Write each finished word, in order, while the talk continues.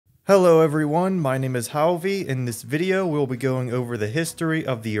Hello everyone, my name is Halvey. In this video, we'll be going over the history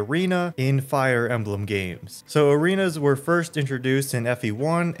of the arena in Fire Emblem games. So arenas were first introduced in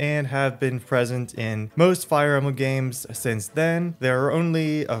FE1 and have been present in most Fire Emblem games since then. There are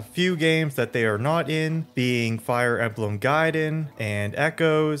only a few games that they are not in, being Fire Emblem Gaiden and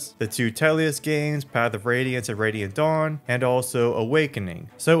Echoes, the two Tellius games, Path of Radiance and Radiant Dawn, and also Awakening.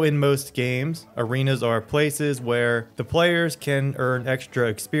 So in most games, arenas are places where the players can earn extra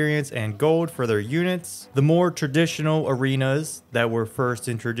experience and gold for their units. The more traditional arenas that were first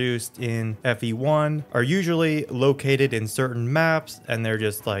introduced in FE1 are usually located in certain maps, and they're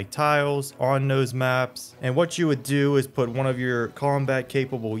just like tiles on those maps. And what you would do is put one of your combat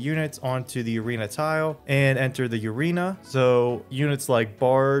capable units onto the arena tile and enter the arena. So units like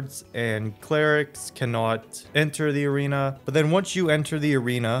bards and clerics cannot enter the arena, but then once you enter the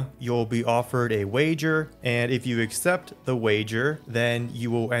arena, you'll be offered a wager, and if you accept the wager, then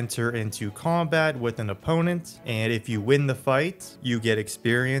you will enter into combat with an opponent, and if you win the fight, you get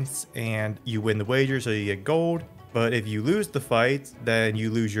experience and you win the wager, so you get gold. But if you lose the fight, then you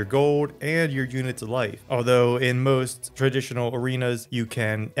lose your gold and your unit's life. Although in most traditional arenas, you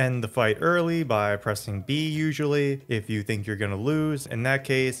can end the fight early by pressing B usually if you think you're going to lose. In that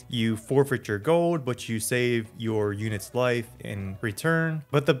case, you forfeit your gold, but you save your unit's life in return.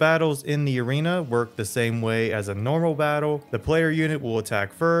 But the battles in the arena work the same way as a normal battle. The player unit will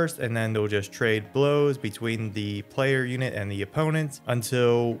attack first, and then they'll just trade blows between the player unit and the opponent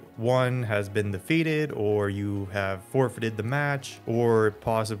until one has been defeated, or you have forfeited the match, or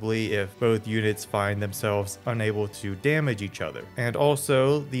possibly if both units find themselves unable to damage each other. And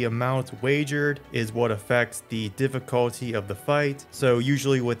also, the amount wagered is what affects the difficulty of the fight. So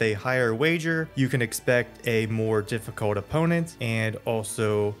usually with a higher wager, you can expect a more difficult opponent, and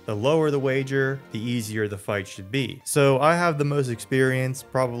also the lower the wager, the easier the fight should be. So I have the most experience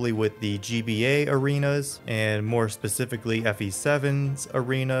probably with the GBA arenas, and more specifically FE7's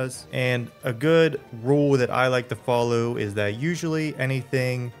arenas. And a good rule that I like to follow is that usually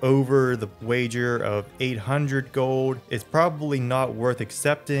anything over the wager of 800 gold is probably not worth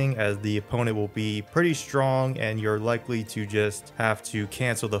accepting, as the opponent will be pretty strong and you're likely to just have to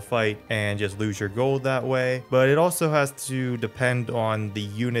cancel the fight and just lose your gold that way. But it also has to depend on the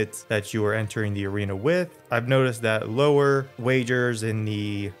unit that you are entering the arena with. I've noticed that lower wagers in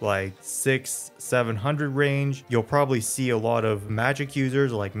the like 600-700 range, you'll probably see a lot of magic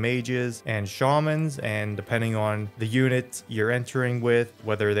users like mages and shamans, and depending on the unit you're entering with,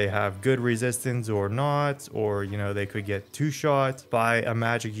 whether they have good resistance or not, or they could get two-shot by a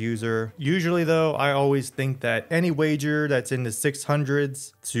magic user. Usually though, I always think that any wager that's in the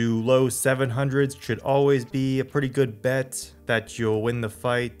 600s to low 700s should always be a pretty good bet that you'll win the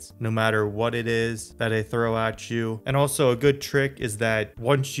fight no matter what it is that they throw at you. And also a good trick is that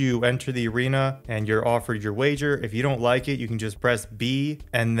once you enter the arena and you're offered your wager, if you don't like it, you can just press B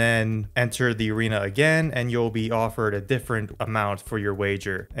and then enter the arena again, and you'll be offered a different amount for your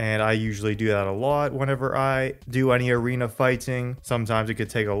wager. And I usually do that a lot whenever I do any arena fighting. Sometimes it could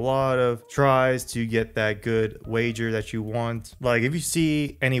take a lot of tries to get that good wager that you want. Like if you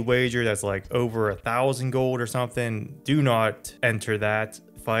see any wager that's like over 1,000 gold or something, do not enter that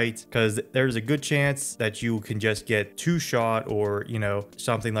fight, because there's a good chance that you can just get two-shot or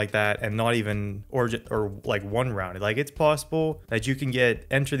something like that, and not even or like one round. Like it's possible that you can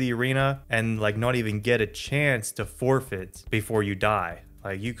enter the arena and like not even get a chance to forfeit before you die.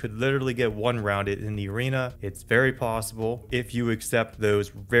 Like you could literally get one round in the arena. It's very possible if you accept those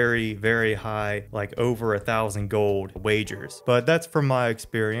very, very high, like over 1,000 gold wagers. But that's from my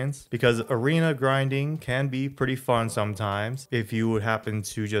experience, because arena grinding can be pretty fun sometimes if you would happen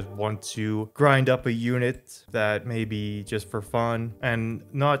to just want to grind up a unit that may be just for fun. And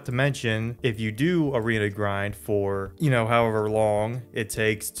not to mention, if you do arena grind for, however long it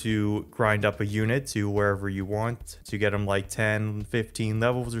takes to grind up a unit to wherever you want, to get them like 10, 15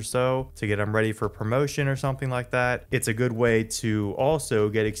 levels or so, to get them ready for promotion or something like that, it's a good way to also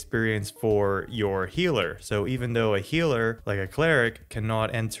get experience for your healer. So even though a healer like a cleric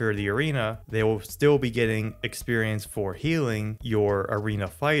cannot enter the arena, they will still be getting experience for healing your arena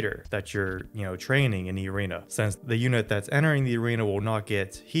fighter that you're training in the arena, since the unit that's entering the arena will not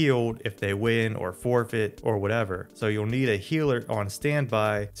get healed if they win or forfeit or whatever. So you'll need a healer on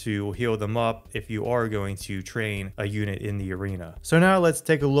standby to heal them up if you are going to train a unit in the arena. So now let's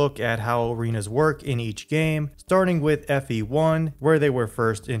take a look at how arenas work in each game, starting with FE1, where they were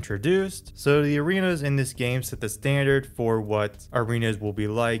first introduced. So the arenas in this game set the standard for what arenas will be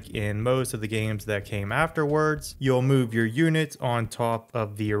like in most of the games that came afterwards. You'll move your units on top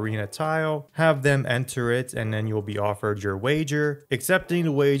of the arena tile, have them enter it, and then you'll be offered your wager. Accepting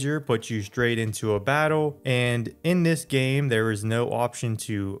the wager puts you straight into a battle, and in this game there is no option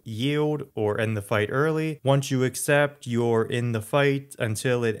to yield or end the fight early. Once you accept, you're in the fight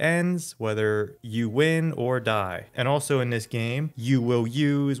until it ends, whether you win or die. And also in this game, you will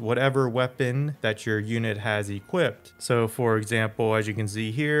use whatever weapon that your unit has equipped. So for example, as you can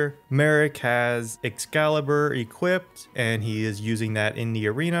see here, Merrick has Excalibur equipped, and he is using that in the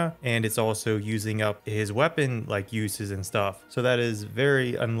arena, and it's also using up his weapon like uses and stuff. So that is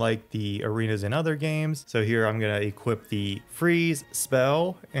very unlike the arenas in other games. So here I'm gonna equip the freeze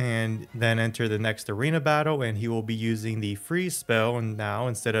spell and then enter the next arena battle, and he will be using the freeze spell now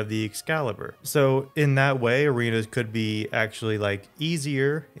instead of the Excalibur. So in that way, arenas could be actually like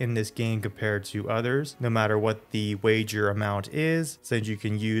easier in this game compared to others, no matter what the wager amount is, since you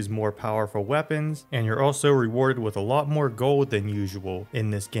can use more powerful weapons, and you're also rewarded with a lot more gold than usual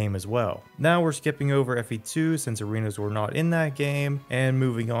in this game as well. Now we're skipping over FE2 since arenas were not in that game, and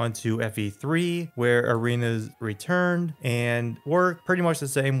moving on to FE3, where arenas returned and work pretty much the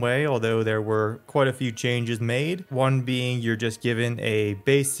same way, although there were quite a few changes made. One being you're just given a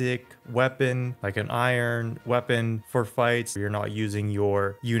basic weapon, like an iron weapon for fights. You're not using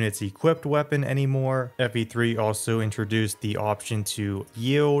your unit's equipped weapon anymore. FE3 also introduced the option to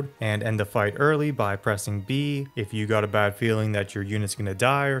yield and end the fight early by pressing B if you got a bad feeling that your unit's gonna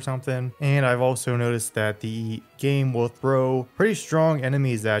die or something. And I've also noticed that the game will throw pretty strong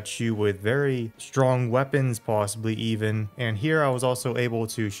enemies at you with very strong weapons, possibly even. And here I was also able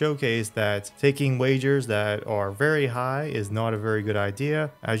to showcase that taking wagers that are very high is not a very good idea.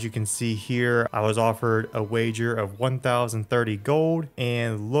 As you can see here, I was offered a wager of 1030 gold,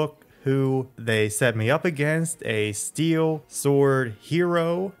 and look who they set me up against, a steel sword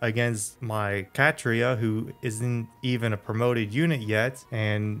hero against my Katria, who isn't even a promoted unit yet.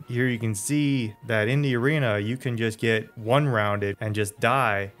 And here you can see that in the arena you can just get one rounded and just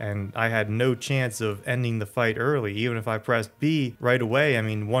die, and I had no chance of ending the fight early. Even if I pressed B right away, I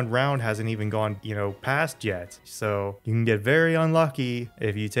mean, one round hasn't even gone past yet. So you can get very unlucky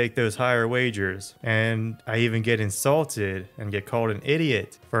if you take those higher wagers. And I even get insulted and get called an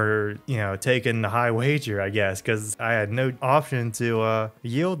idiot for taking the high wager, I guess, because I had no option to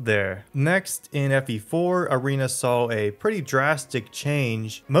yield there. Next, in FE4, Arena saw a pretty drastic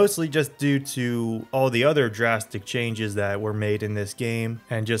change, mostly just due to all the other drastic changes that were made in this game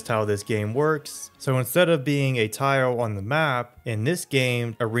and just how this game works. So instead of being a tile on the map, in this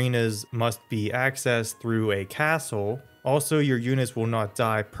game, arenas must be accessed through a castle. Also, your units will not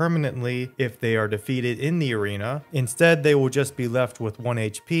die permanently if they are defeated in the arena. Instead, they will just be left with 1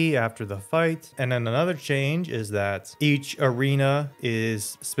 HP after the fight. And then another change is that each arena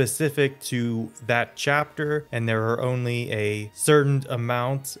is specific to that chapter, and there are only a certain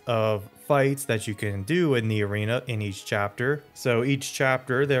amount of fights that you can do in the arena in each chapter. So each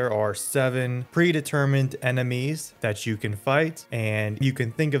chapter there are 7 predetermined enemies that you can fight, and you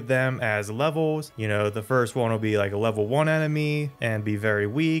can think of them as levels. The first one will be like a level 1 enemy and be very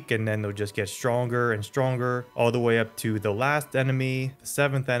weak, and then they'll just get stronger and stronger all the way up to the last enemy. The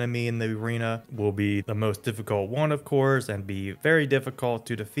 7th enemy in the arena will be the most difficult one, of course, and be very difficult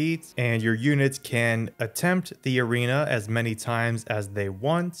to defeat. And your units can attempt the arena as many times as they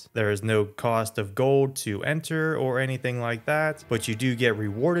want. There is no cost of gold to enter or anything like that, but you do get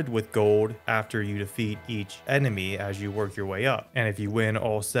rewarded with gold after you defeat each enemy as you work your way up. And if you win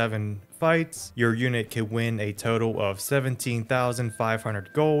all 7 fights, your unit can win a total of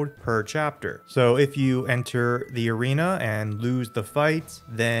 17,500 gold per chapter. So if you enter the arena and lose the fight,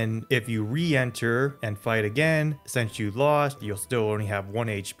 then if you re-enter and fight again, since you lost, you'll still only have 1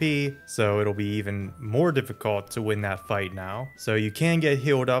 HP, so it'll be even more difficult to win that fight now. So you can get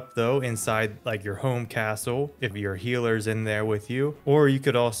healed up though inside like your home castle if your healer's in there with you, or you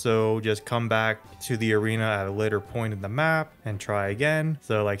could also just come back to the arena at a later point in the map and try again.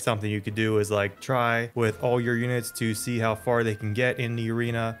 So like something you could do is like try with all your units to see how far they can get in the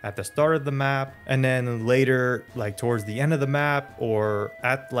arena at the start of the map, and then later, like towards the end of the map or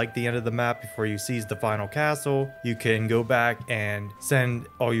at like the end of the map before you seize the final castle, you can go back and send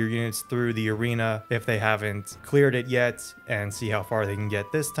all your units through the arena if they haven't cleared it yet and see how far they can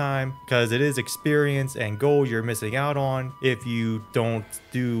get this time, because it is experience and gold you're missing out on if you don't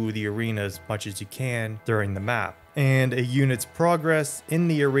do the arena as much as you can during the map. And a unit's progress in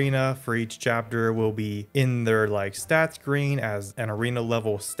the arena for each chapter will be in their like stat screen as an arena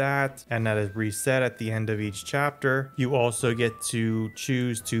level stat, and that is reset at the end of each chapter. You also get to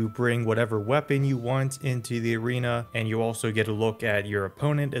choose to bring whatever weapon you want into the arena, and you also get a look at your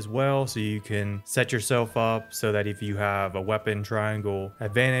opponent as well, so you can set yourself up so that if you have a weapon triangle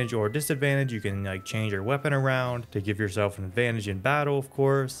advantage or disadvantage, you can like change your weapon around to give yourself an advantage in battle. Of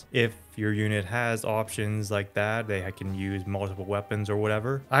course, if your unit has options like that, they can use multiple weapons or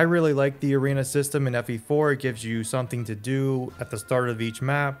whatever. I really like the arena system in FE4. It gives you something to do at the start of each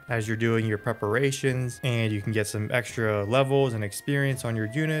map as you're doing your preparations, and you can get some extra levels and experience on your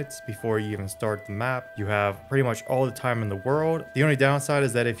units before you even start the map. You have pretty much all the time in the world. The only downside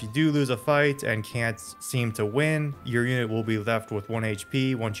is that if you do lose a fight and can't seem to win, your unit will be left with 1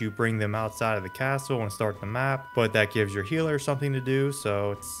 HP once you bring them outside of the castle and start the map, but that gives your healer something to do,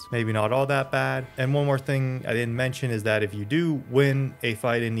 so it's maybe not all that bad. And one more thing I didn't mention is that if you do win a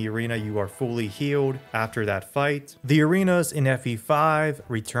fight in the arena, you are fully healed after that fight. The arenas in FE5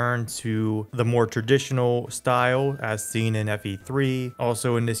 return to the more traditional style as seen in FE3.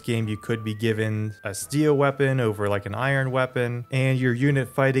 Also in this game, you could be given a steel weapon over like an iron weapon, and your unit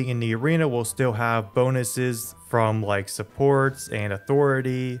fighting in the arena will still have bonuses from like supports and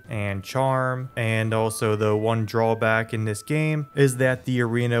authority and charm. And also the one drawback in this game is that the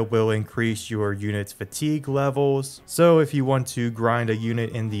arena will increase your unit's fatigue levels. So if you want to grind a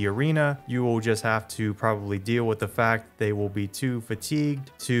unit in the arena, you will just have to probably deal with the fact that they will be too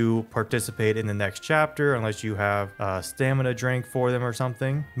fatigued to participate in the next chapter unless you have a stamina drink for them or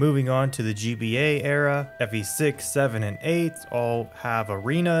something. Moving on to the GBA era, FE6, 7, and 8 all have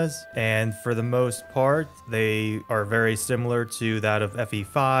arenas, and for the most part they are very similar to that of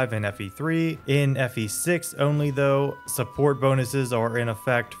FE5 and FE3. In FE6 only though, support bonuses are in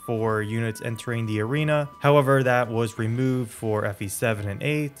effect for units entering the arena. However, that was removed for FE7 and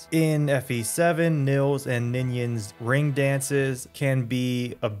 8. In FE7, Nils and Ninion's ring dances can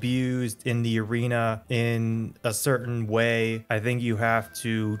be abused in the arena in a certain way. I think you have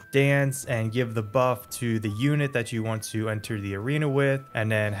to dance and give the buff to the unit that you want to enter the arena with,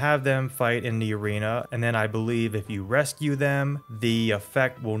 and then have them fight in the arena. And then I believe if you rescue them, the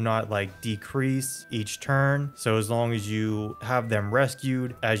effect will not like decrease each turn. So as long as you have them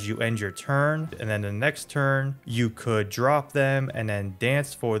rescued as you end your turn, and then the next turn you could drop them and then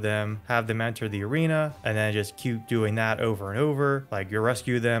dance for them, have them enter the arena, and then just keep doing that over and over. Like you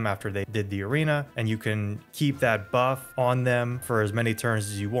rescue them after they did the arena, and you can keep that buff on them for as many turns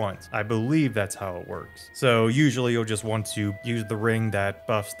as you want. I believe that's how it works. So usually you'll just want to use the ring that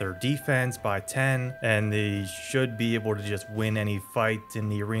buffs their defense by 10, and they should be able to just win any fight in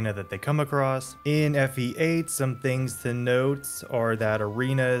the arena that they come across. In FE8, some things to note are that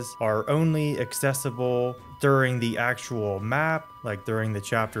arenas are only accessible during the actual map, like during the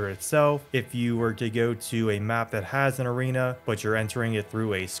chapter itself. If you were to go to a map that has an arena, but you're entering it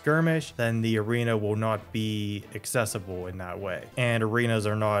through a skirmish, then the arena will not be accessible in that way. And arenas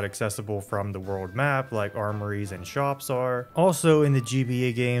are not accessible from the world map like armories and shops are. Also in the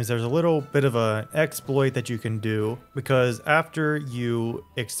GBA games, there's a little bit of an exploit that you can do, because after you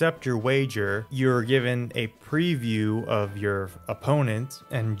accept your wager, you're given a preview of your opponent,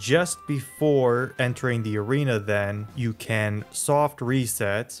 and just before entering the arena, then you can soft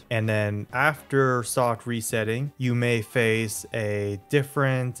reset, and then after soft resetting you may face a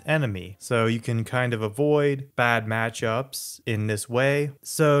different enemy, so you can kind of avoid bad matchups in this way.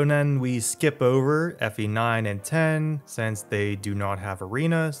 So then we skip over FE9 and 10 since they do not have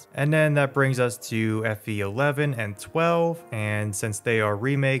arenas, and then that brings us to FE11 and 12, and since they are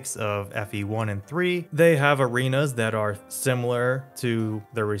remakes of FE1 and 3, they have arenas that are similar to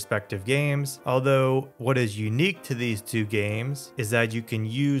their respective games. Although what is unique to these two games is that you can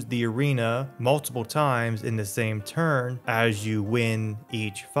use the arena multiple times in the same turn as you win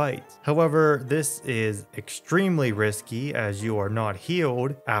each fight. However, this is extremely risky as you are not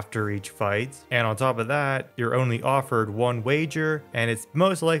healed after each fight, and on top of that, you're only offered one wager, and it's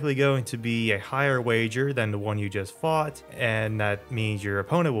most likely going to be a higher wager than the one you just fought, and that means your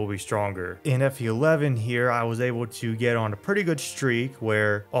opponent will be stronger. In FE11 here, I was able to get on a pretty good streak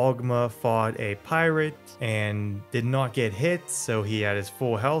where Ogma fought a pirate and did not get hit, so he had his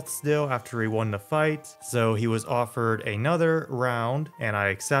full health still after he won the fight. So he was offered another round and I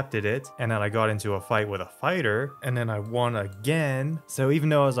accepted it. And then I got into a fight with a fighter and then I won again. So even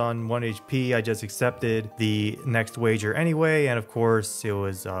though I was on 1 HP, I just accepted the next wager anyway. And of course it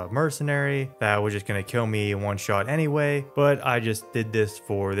was a mercenary that was just gonna kill me in one shot anyway. But I just did this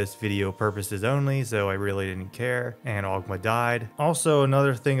for this video purposes only, so I really didn't care. And Ogma died. Also,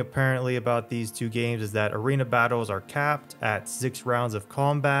 another thing apparently about these two games is that arena battles are capped at 6 rounds of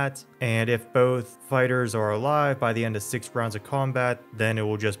combat. And if both fighters are alive by the end of 6 rounds of combat, then it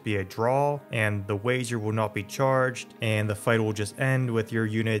will just be a draw and the wager will not be charged and the fight will just end with your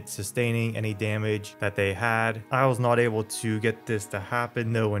unit sustaining any damage that they had. I was not able to get this to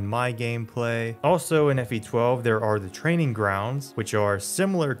happen though in my gameplay. Also in FE12 there are the training grounds, which are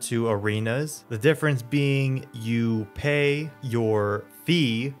similar to arenas. The difference being you pay your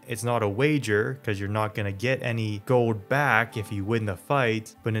fee. It's not a wager because you're not going to get any gold back if you win the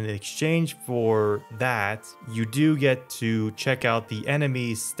fight, but in exchange for that you do get to check out the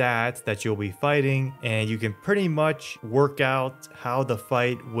enemy's stats that you'll be fighting, and you can pretty much work out how the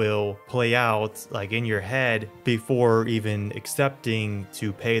fight will play out like in your head before even accepting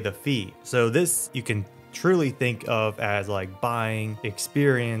to pay the fee. So this you can truly think of as like buying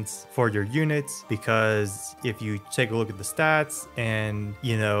experience for your units, because if you take a look at the stats and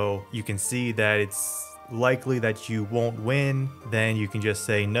you can see that it's likely that you won't win, then you can just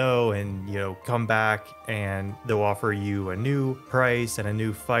say no and come back and they'll offer you a new price and a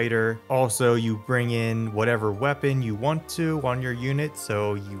new fighter. Also, you bring in whatever weapon you want to on your unit,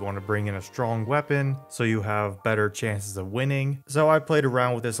 so you want to bring in a strong weapon so you have better chances of winning. So I played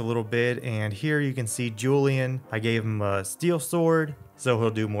around with this a little bit, and here you can see Julian. I gave him a steel sword so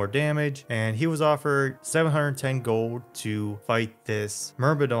he'll do more damage, and he was offered 710 gold to fight this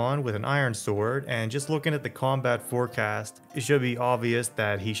Myrmidon with an iron sword. And just looking at the combat forecast, it should be obvious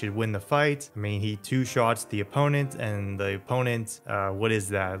that he should win the fight. I mean, he 2-shots the opponent, and the opponent, what is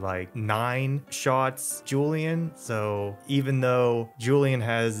that, like 9 shots Julian? So even though Julian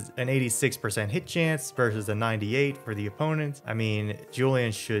has an 86% hit chance versus a 98 for the opponent, I mean,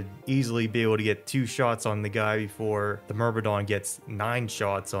 Julian should easily be able to get 2 shots on the guy before the Myrmidon gets 9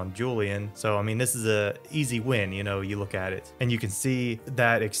 shots on Julian. So I mean, this is a easy win, you look at it and you can see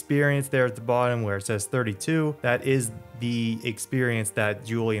that experience there at the bottom where it says 32. That is the experience that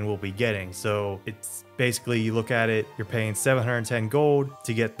Julian will be getting. So it's basically, you look at it, you're paying 710 gold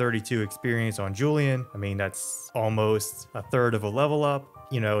to get 32 experience on Julian. I mean, that's almost a third of a level up.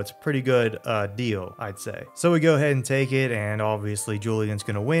 It's a pretty good deal, I'd say. So we go ahead and take it, and obviously Julian's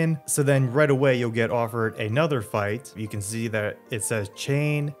gonna win. So then right away you'll get offered another fight. You can see that it says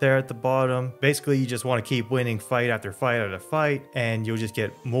chain there at the bottom. Basically, you just want to keep winning fight after fight after fight, and you'll just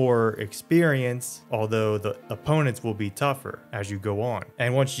get more experience, although the opponents will be tougher as you go on.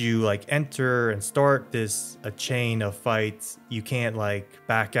 And once you enter and start a chain of fights, you can't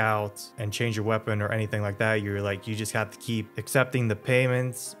back out and change your weapon or anything like that. You just have to keep accepting the payment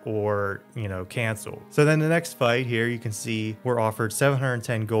or cancel. So then the next fight here, you can see we're offered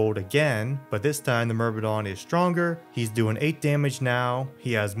 710 gold again, but this time the Myrmidon is stronger. He's doing 8 damage now.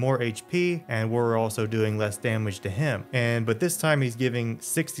 He has more HP, and we're also doing less damage to him. But this time he's giving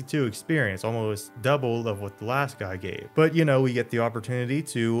 62 experience, almost double of what the last guy gave. But we get the opportunity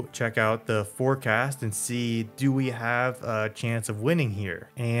to check out the forecast and see, do we have a chance of winning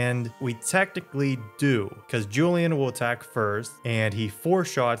here? And we technically do, because Julian will attack first and he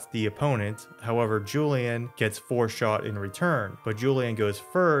 4-shots the opponent. However, Julian gets 4-shot in return, but Julian goes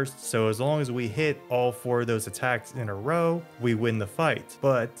first, so as long as we hit all 4 of those attacks in a row, we win the fight.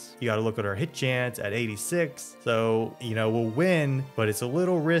 But you got to look at our hit chance at 86, so we'll win, but it's a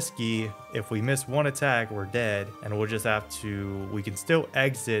little risky. If we miss one attack, we're dead, and we'll just have to, we can still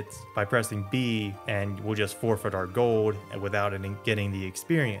exit by pressing B, and we'll just forfeit our gold and without getting the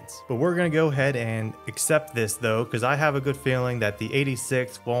experience. But we're gonna go ahead and accept this though, because I have a good feeling that the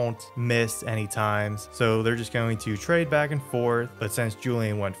 86 won't miss any times. So they're just going to trade back and forth, but since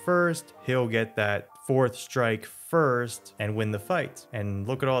Julian went first, he'll get that 4th strike first and win the fight. And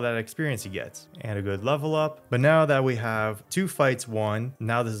look at all that experience he gets and a good level up. But now that we have 2 fights won,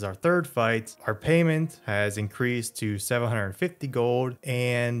 now this is our 3rd fight, our payment has increased to 750 gold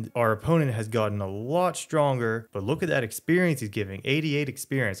and our opponent has gotten a lot stronger. But look at that experience he's giving, 88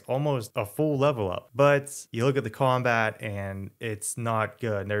 experience, almost a full level up. But you look at the combat and it's not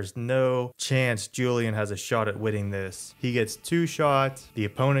good. There's no chance Julian has a shot at winning this. He gets 2 shots, the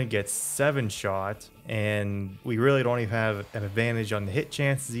opponent gets 7 shots, and we really don't even have an advantage on the hit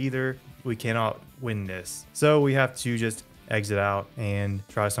chances either. We cannot win this. So we have to just exit out and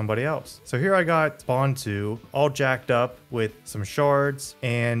try somebody else. So here I got Bantu all jacked up with some shards.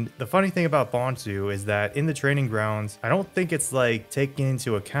 And the funny thing about Bantu is that in the training grounds, I don't think it's like taking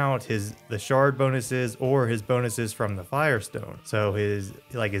into account the shard bonuses or his bonuses from the Firestone. So his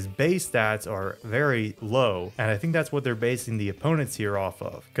base stats are very low, and I think that's what they're basing the opponents here off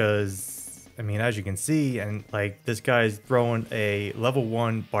of, because I mean, as you can see, and like this guy's throwing a level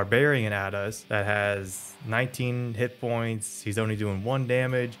 1 barbarian at us that has 19 hit points. He's only doing 1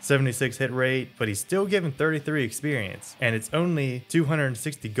 damage, 76 hit rate, but he's still giving 33 experience, and it's only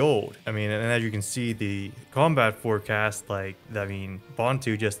 260 gold. I mean, and as you can see, the combat forecast, like, I mean,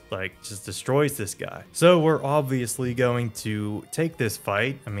 Bantu just destroys this guy. So we're obviously going to take this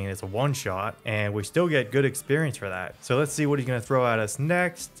fight. I mean, it's a one-shot, and we still get good experience for that. So let's see what he's gonna throw at us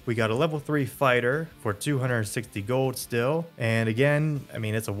next. We got a level 3 fighter for 260 gold still, and again, I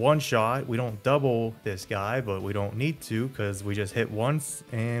mean, it's a one-shot. We don't double this guy, but we don't need to because we just hit once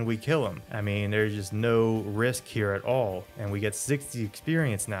and we kill him. I mean, there's just no risk here at all, and we get 60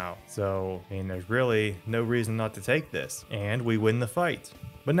 experience now. So I mean, there's really no reason not to take this, and we win the fight.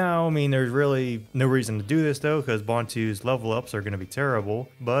 But now, I mean, there's really no reason to do this though, because Bantu's level ups are going to be terrible,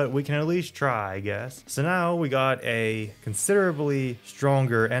 but we can at least try, I guess. So now we got a considerably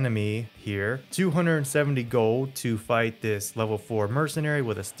stronger enemy here, 270 gold to fight this level 4 mercenary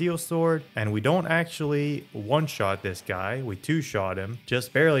with a steel sword, and we don't actually one-shot this guy, we two-shot him,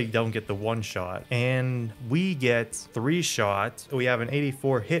 just barely don't get the one-shot, and we get 3-shot. We have an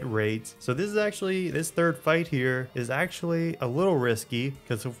 84 hit rate, so this third fight here is actually a little risky,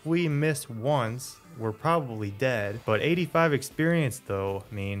 because if we miss once, we're probably dead. But 85 experience though,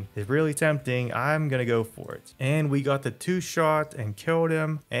 I mean, is really tempting. I'm gonna go for it. And we got the 2-shot and killed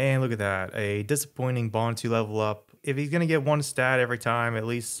him. And look at that, a disappointing Bantu level up. If he's gonna get 1 stat every time, at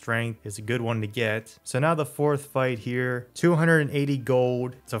least strength is a good one to get. So now the 4th fight here, 280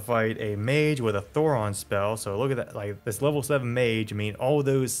 gold to fight a mage with a Thoron spell. So look at that, like this level 7 mage. I mean, all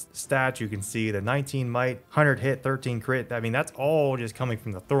those stats you can see, the 19 might, 100 hit, 13 crit. I mean, that's all just coming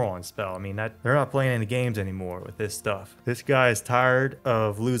from the Thoron spell. I mean, they're not playing any games anymore with this stuff. This guy is tired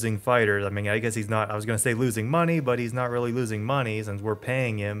of losing fighters. I mean, I guess he's not, I was gonna say losing money, but he's not really losing money since we're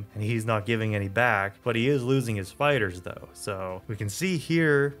paying him and he's not giving any back, but he is losing his fighters though. So we can see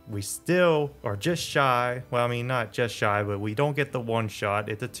here we still are just shy. Well, I mean, not just shy, but we don't get the 1-shot.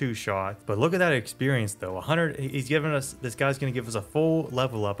 It's a 2-shot. But look at that experience though. 100. He's giving us, this guy's gonna give us a full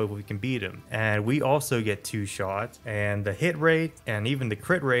level up if we can beat him. And we also get 2 shots. And the hit rate and even the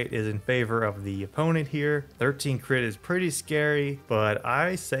crit rate is in favor of the opponent here. 13 crit is pretty scary, but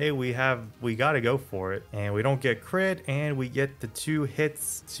I say we gotta go for it. And we don't get crit, and we get the 2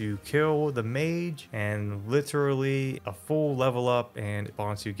 hits to kill the mage, and literally a full level up, and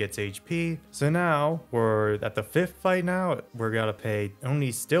Bantu gets HP. So now we're at the 5th fight now. We're gonna pay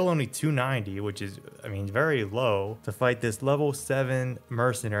still only 290, which is, I mean, very low to fight this level 7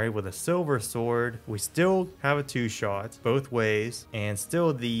 mercenary with a silver sword. We still have a 2-shot both ways, and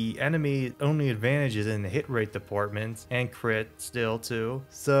still the enemy only advantages in the hit rate department and crit still too.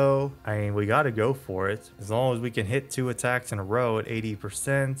 So I mean, we gotta go for it as long as we can hit 2 attacks in a row at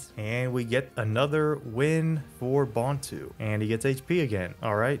 80%, and we get another win for Bantu, and he gets HP again.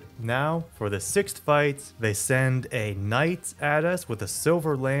 All right, now for the 6th fight, they send a knight at us with a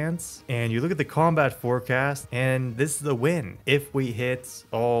silver lance, and you look at the combat forecast, and this is the win if we hit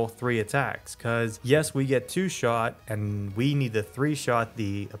all 3 attacks, because yes, we get 2-shot and we need to 3-shot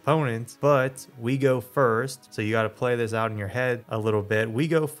the opponent, but we go first. So you got to play this out in your head a little bit. We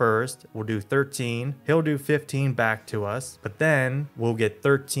go first, we'll do 13, he'll do 15 back to us, but then we'll get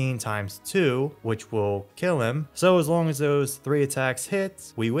 13 times 2, which will kill him. So as long as those 3 attacks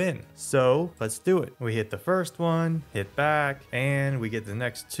hit, we win. So let's do it. We hit the first one, hit back, and we get the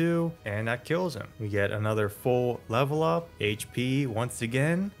next 2, and that kills him. We get another full level up, HP once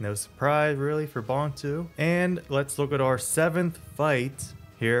again. No surprise really for Bantu. And let's look at our 7th fight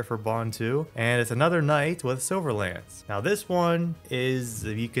here for Bantu, and it's another knight with silver lance. Now this one is,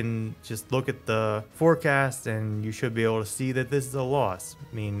 you can just look at the forecast and you should be able to see that this is a loss.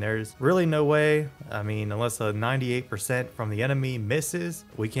 I mean, there's really no way, I mean, unless a 98% from the enemy misses,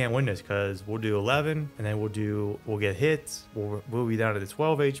 we can't win this, because we'll do 11 and then we'll get hit, we'll be down to the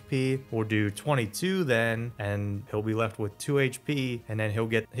 12 HP, we'll do 22 then, and he'll be left with 2 HP, and then he'll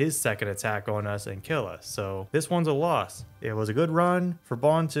get his second attack on us and kill us. So this one's a loss. It was a good run for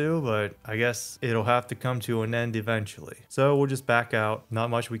Bond 2, but I guess it'll have to come to an end eventually. So we'll just back out. Not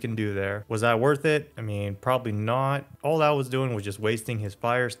much we can do there. Was that worth it? I mean, probably not. All that was doing was just wasting his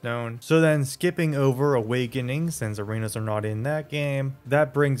Firestone. So then skipping over Awakening, since arenas are not in that game,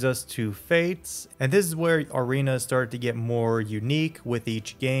 that brings us to Fates. And this is where arenas start to get more unique with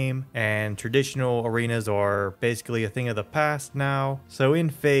each game, and traditional arenas are basically a thing of the past now. So in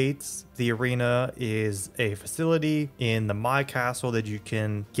Fates, the arena is a facility in the My Castle that you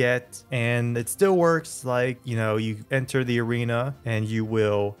can get, and it still works like, you know, you enter the arena and you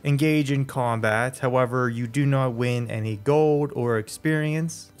will engage in combat. However, you do not win any gold or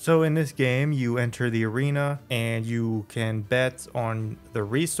experience. So in this game, you enter the arena and you can bet on the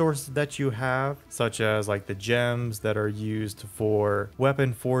resources that you have, such as like the gems that are used for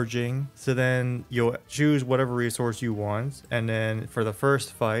weapon forging. So then you'll choose whatever resource you want, and then for the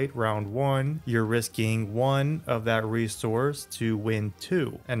first fight, round 1, you're risking 1 of that resource to win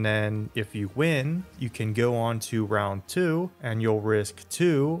 2, and then if you win, you can go on to round 2 and you'll risk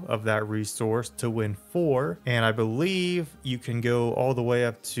 2 of that resource to win 4, and I believe you can go all the way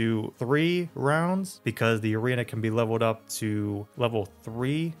up to 3 rounds because the arena can be leveled up to level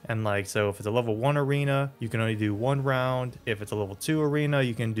 3, and like, so if it's a level 1 arena, you can only do 1 round. If it's a level 2 arena,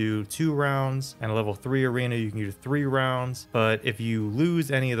 you can do 2 rounds, and a level 3 arena, you can do 3 rounds. But if you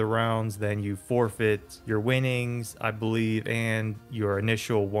lose any of the rounds, then you forfeit your winnings, I believe, and your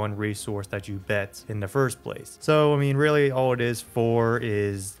initial 1 resource that you bet in the first place. So I mean, really all it is for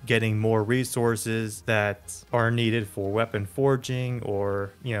is getting more resources that are needed for weapon forging,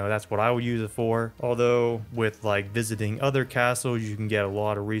 or, you know, that's what I would use it for. Although with like visiting other castles, you can get a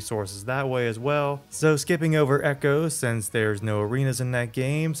lot of resources that way as well. So skipping over Echo, since there's no arenas in that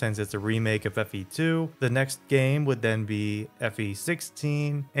game, since it's a remake of FE2, the next game would then be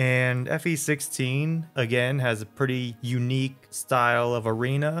FE16, and FE16 again has a pretty unique style of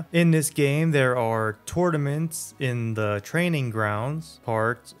arena. In this game, there are tournaments in the training grounds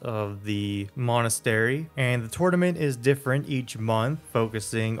part of the monastery, and the tournament is different each month,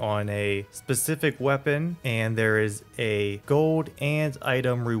 focusing on a specific weapon, and there is a gold and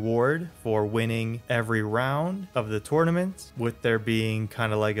item reward for winning every round of the tournament, with there being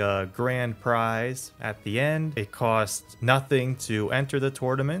kind of like a grand prize at the end. It costs nothing to enter the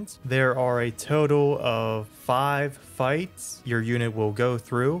tournament. There are a total of 5 fights your unit will go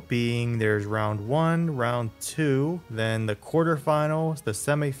through, being there's round 1, round 2, then the quarterfinals, the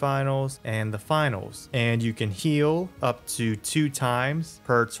semifinals, and the finals. And you can heal up to 2 times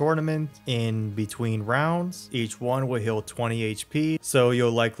per tournament in between rounds. Each one will heal 20 HP, so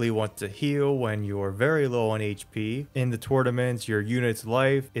you'll likely want to heal when you're very low on HP. In the tournaments, your unit's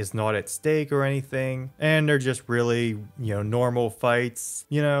life is not at stake or anything, and they're just really, you know, normal fights.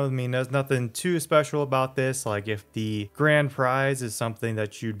 You know, I mean, there's nothing too special about this. Like, if the grand prize is something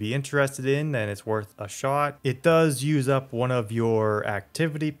that you'd be interested in, then it's worth a shot. It does use up one of your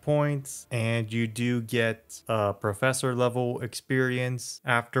activity points, and you do get professor level experience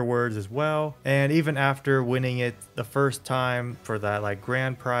afterwards as well. And even after winning it the first time for that like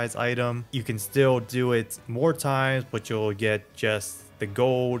grand prize item, you can still do it more times, but you'll get just the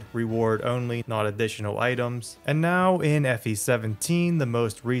gold reward only, not additional items. And now in FE17, the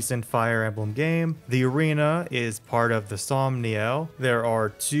most recent Fire Emblem game, the arena is part of the Somniel. There are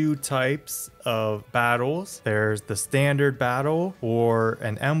 2 types of battles. There's the standard battle or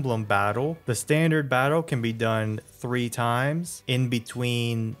an emblem battle. The standard battle can be done 3 times in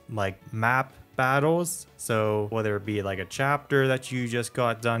between like map battles. So whether it be like a chapter that you just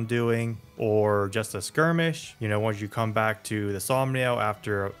got done doing, or just a skirmish, you know, once you come back to the Somniel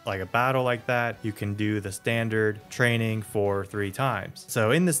after like a battle like that, you can do the standard training for 3 times.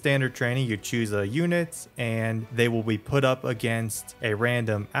 So in the standard training, you choose a unit and they will be put up against a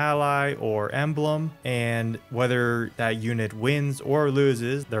random ally or emblem, and whether that unit wins or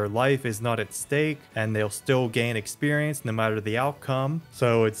loses, their life is not at stake and they'll still gain experience no matter the outcome.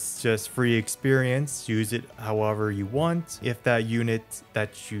 So it's just free experience. Use it however you want. If that unit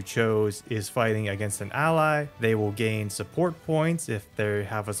that you chose is fighting against an ally, they will gain support points if they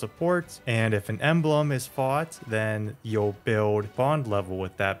have a support, and if an emblem is fought, then you'll build bond level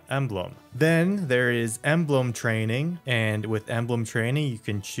with that emblem. Then there is emblem training, and with emblem training you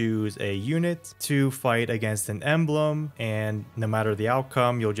can choose a unit to fight against an emblem, and no matter the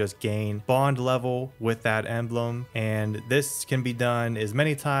outcome, you'll just gain bond level with that emblem. And this can be done as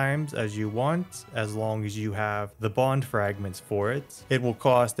many times as you want, as long as you have the bond fragments for it. It will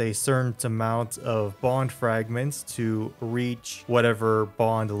cost a certain amount of bond fragments to reach whatever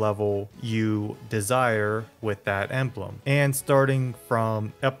bond level you desire with that emblem. And starting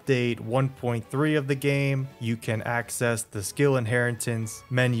from update 1.3 of the game, you can access the skill inheritance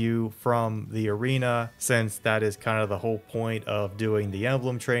menu from the arena, since that is kind of the whole point of doing the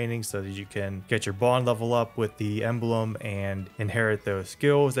emblem training, so that you can get your bond level up with the emblem and inherit those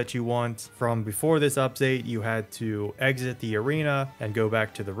skills that you want. From before this update, you had to exit the arena and go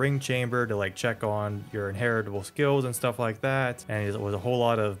back to the ring chamber to like check on your inheritable skills and stuff like that, and it was a whole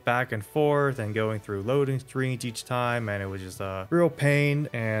lot of back and forth and going through loading screens each time, and it was just a real pain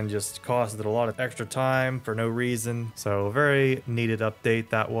and just costed a lot of extra time for no reason. So a very needed update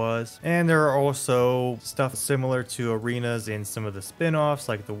that was. And there are also stuff similar to arenas in some of the spin-offs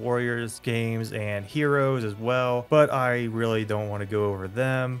like the Warriors games and Heroes as well, but I really don't want to go over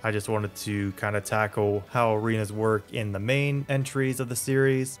them. I just wanted to kind of tackle how arenas work in the main entries of the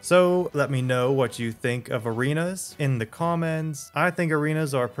series. So let me know what you think of arenas in the comments. I think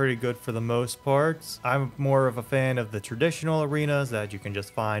arenas are pretty good for the most part. I'm more of a fan of the traditional arenas that you can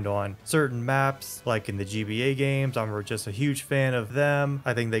just find on certain maps like in the GBA games. I'm just a huge fan of them.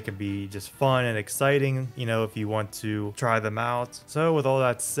 I think they can be just fun and exciting, you know, if you want to try them out. So with all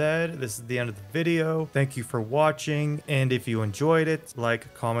that said, this is the end of the video. Thank you for watching, and if you enjoyed it,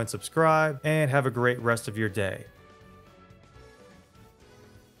 like, comment, subscribe, and have a great rest of your day.